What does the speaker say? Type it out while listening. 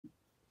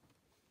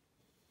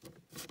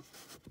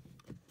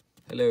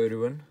Hello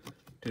everyone,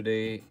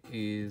 today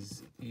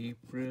is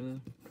April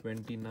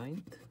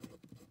 29th,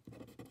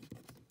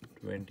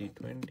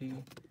 2020.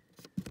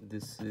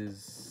 This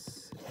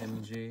is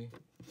MJ.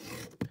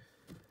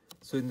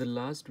 So in the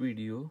last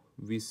video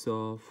we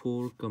saw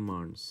four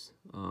commands,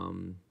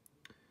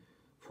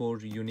 four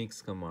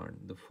Unix command.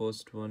 The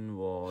first one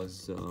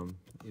was,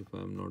 if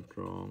I'm not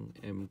wrong,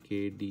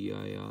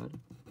 mkdir,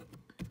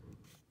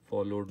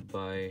 followed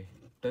by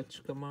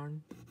touch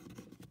command,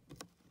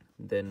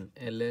 then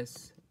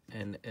ls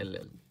and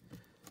ll.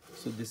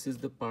 So this is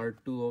the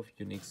part 2 of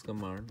Unix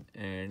command,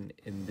 and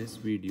in this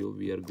video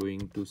we are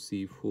going to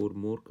see four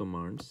more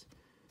commands.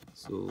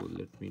 So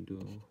let me do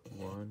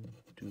 1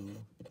 2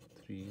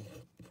 3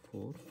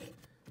 4,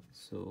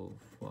 so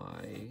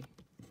 5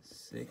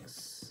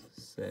 6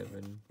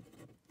 7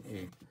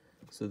 8.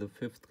 So the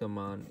fifth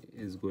command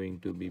is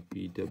going to be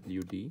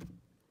pwd,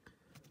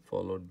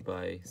 followed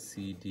by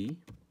cd,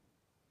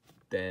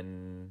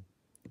 then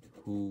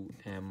who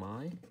am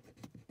I,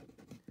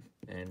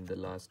 and the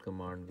last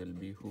command will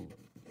be who.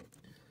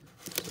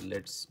 So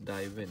let's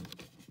dive in.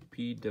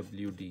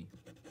 pwd,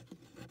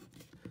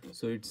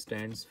 so it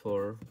stands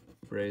for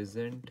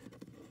present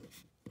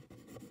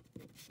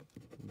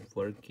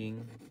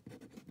working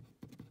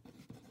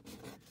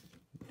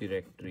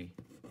directory.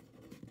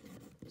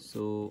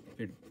 So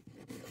it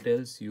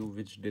tells you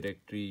which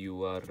directory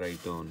you are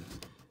right on.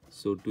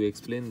 So to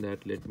explain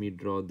that, let me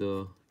draw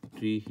the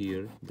tree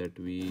here that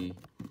we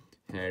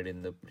had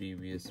in the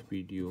previous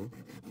video.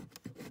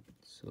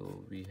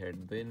 So we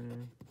had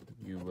bin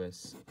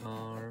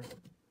USR,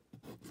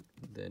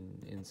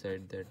 then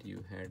inside that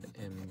you had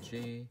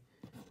MJ,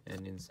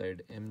 and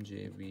inside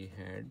MJ we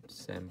had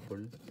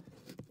sample.txt,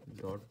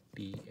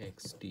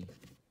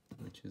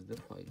 which is the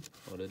file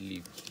or a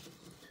leaf.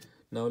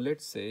 Now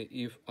let's say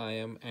if I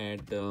am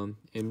at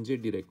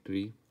MJ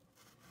directory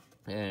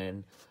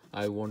and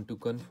I want to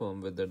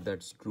confirm whether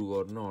that's true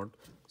or not.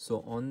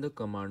 So on the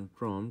command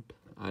prompt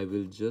I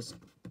will just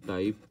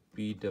type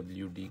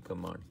pwd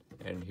command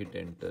and hit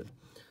enter.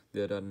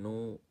 There are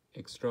no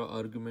extra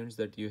arguments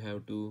that you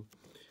have to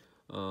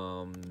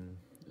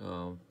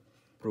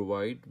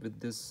provide with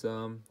this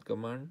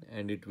command,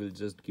 and it will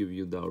just give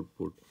you the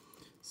output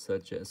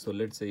such as, so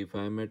let's say if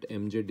I am at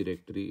MJ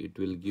directory, it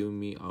will give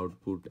me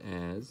output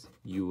as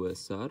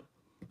usr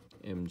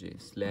mj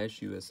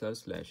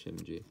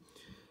 /usr/mj,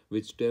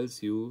 which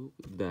tells you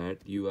that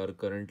you are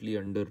currently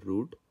under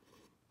root.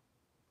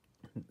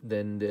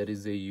 Then there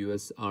is a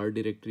usr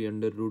directory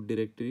under root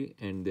directory,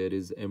 and there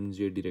is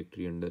mj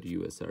directory under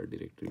usr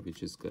directory,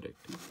 which is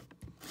correct.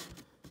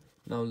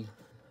 Now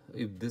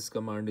if this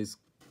command is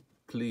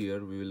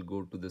clear, we will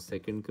go to the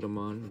second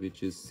command,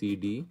 which is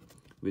cd,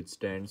 which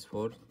stands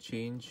for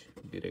change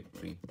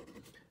directory.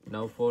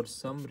 Now for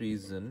some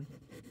reason,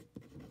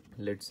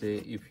 let's say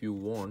if you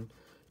want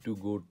to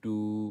go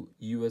to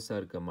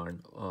usr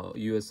command,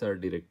 usr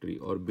directory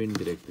or bin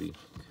directory,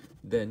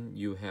 then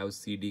you have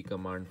cd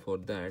command for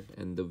that.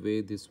 And the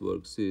way this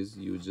works is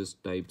you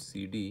just type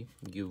cd,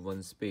 give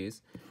one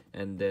space,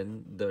 and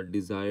then the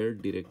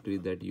desired directory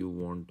that you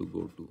want to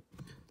go to.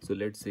 So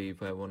let's say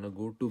if I want to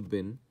go to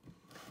bin,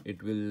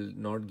 it will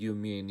not give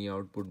me any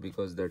output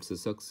because that's a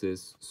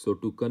success. So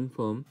to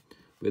confirm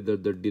whether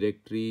the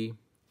directory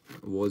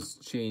was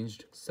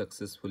changed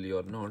successfully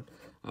or not,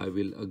 I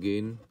will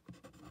again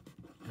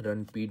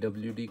run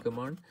pwd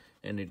command,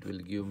 and it will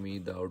give me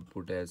the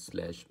output as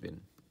 /bin.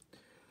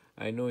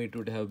 I know it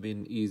would have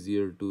been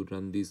easier to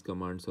run these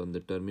commands on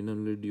the terminal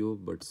video,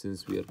 but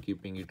since we are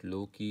keeping it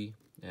low-key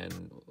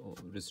and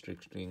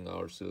restricting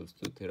ourselves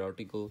to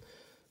theoretical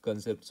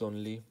concepts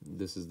only,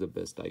 this is the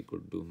best I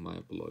could do. My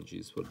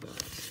apologies for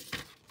that.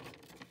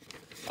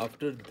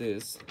 After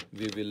this,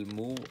 we will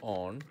move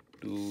on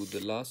to the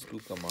last two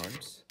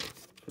commands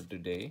for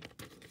today.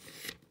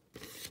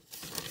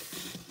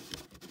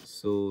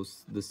 So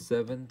the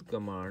seventh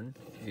command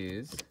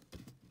is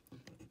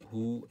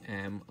who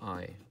am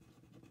I.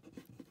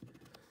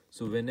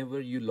 So whenever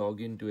you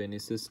log into any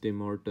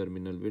system or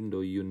terminal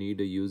window, you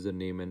need a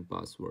username and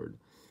password.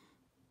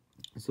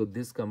 So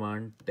this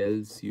command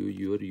tells you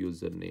your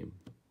username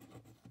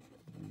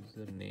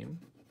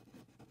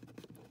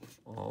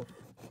of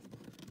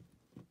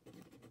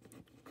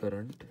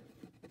current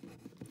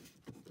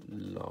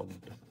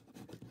logged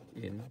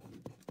in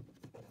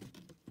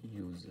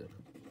user.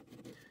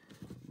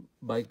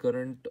 By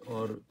current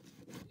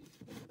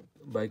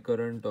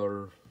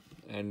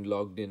and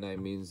logged in, I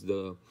means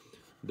the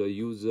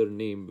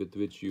username with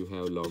which you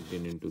have logged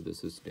in into the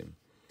system.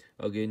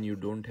 Again, you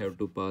don't have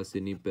to pass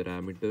any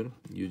parameter.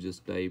 You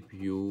just type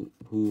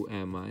who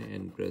am I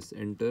and press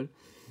enter.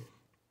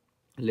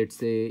 Let's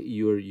say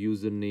your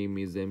username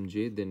is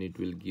MJ, then it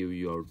will give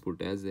you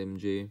output as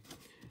MJ.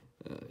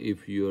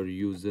 If your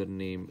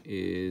username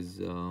is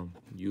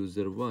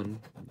user1,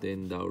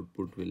 then the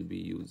output will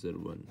be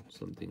user1,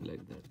 something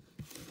like that.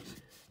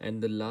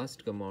 And the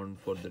last command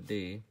for the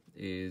day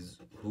is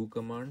who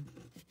command.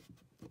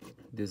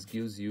 This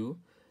gives you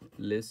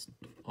list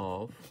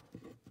of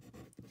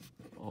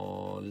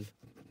all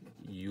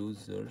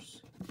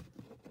users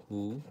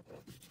who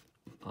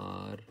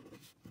are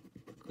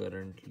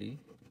currently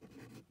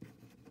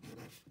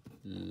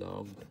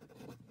logged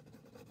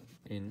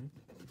in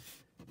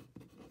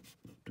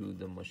to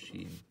the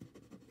machine.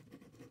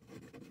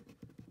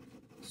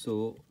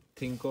 So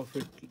think of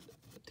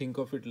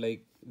it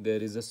like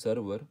there is a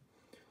server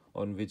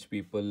on which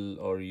people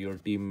or your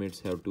teammates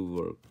have to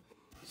work.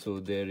 So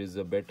there is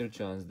a better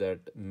chance that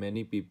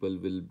many people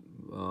will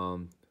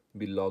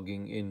be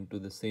logging into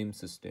the same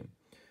system.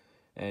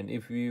 And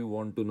if we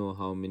want to know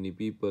how many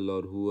people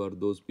or who are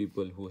those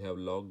people who have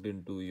logged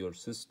into your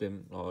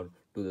system or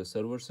to the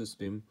server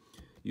system,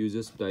 you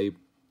just type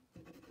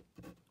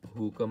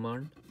who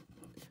command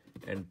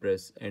and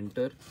press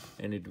enter,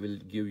 and it will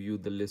give you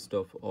the list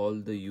of all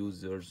the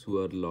users who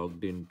are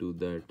logged into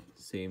that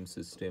same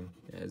system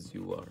as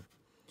you are.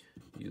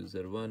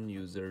 User 1,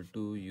 user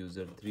 2,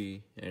 user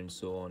 3, and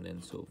so on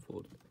and so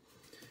forth.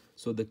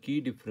 So the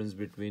key difference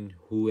between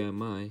who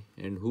am I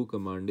and who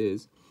command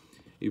is,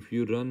 if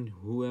you run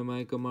who am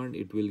I command,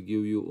 it will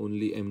give you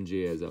only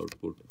mj as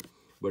output.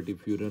 But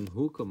if you run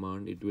who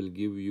command, it will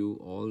give you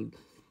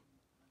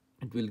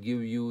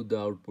the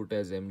output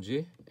as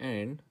mj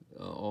and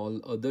all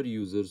other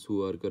users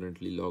who are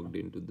currently logged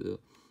into the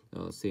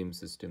same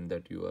system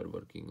that you are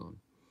working on.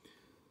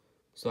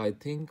 So I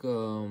think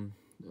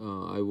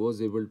I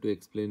was able to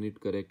explain it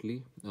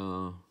correctly.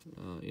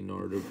 In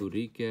order to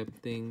recap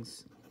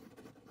things,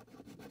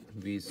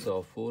 we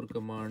saw 4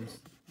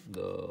 commands.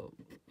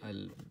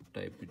 I'll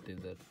type it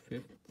in the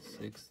 5th,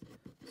 6th,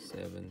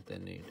 7th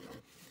and 8th.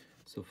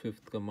 So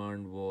 5th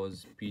command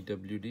was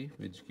pwd,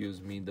 which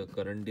gives me the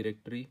current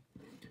directory.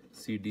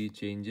 Cd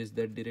changes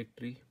that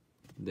directory.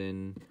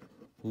 Then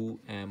who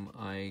am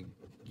I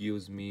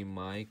gives me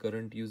my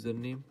current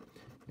username,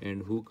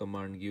 and who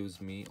command gives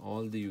me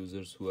all the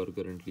users who are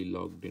currently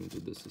logged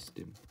into the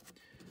system.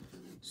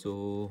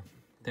 So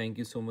thank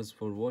you so much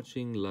for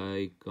watching.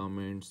 Like,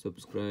 comment,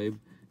 subscribe,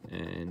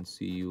 and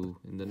see you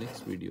in the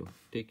next video.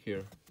 Take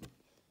care.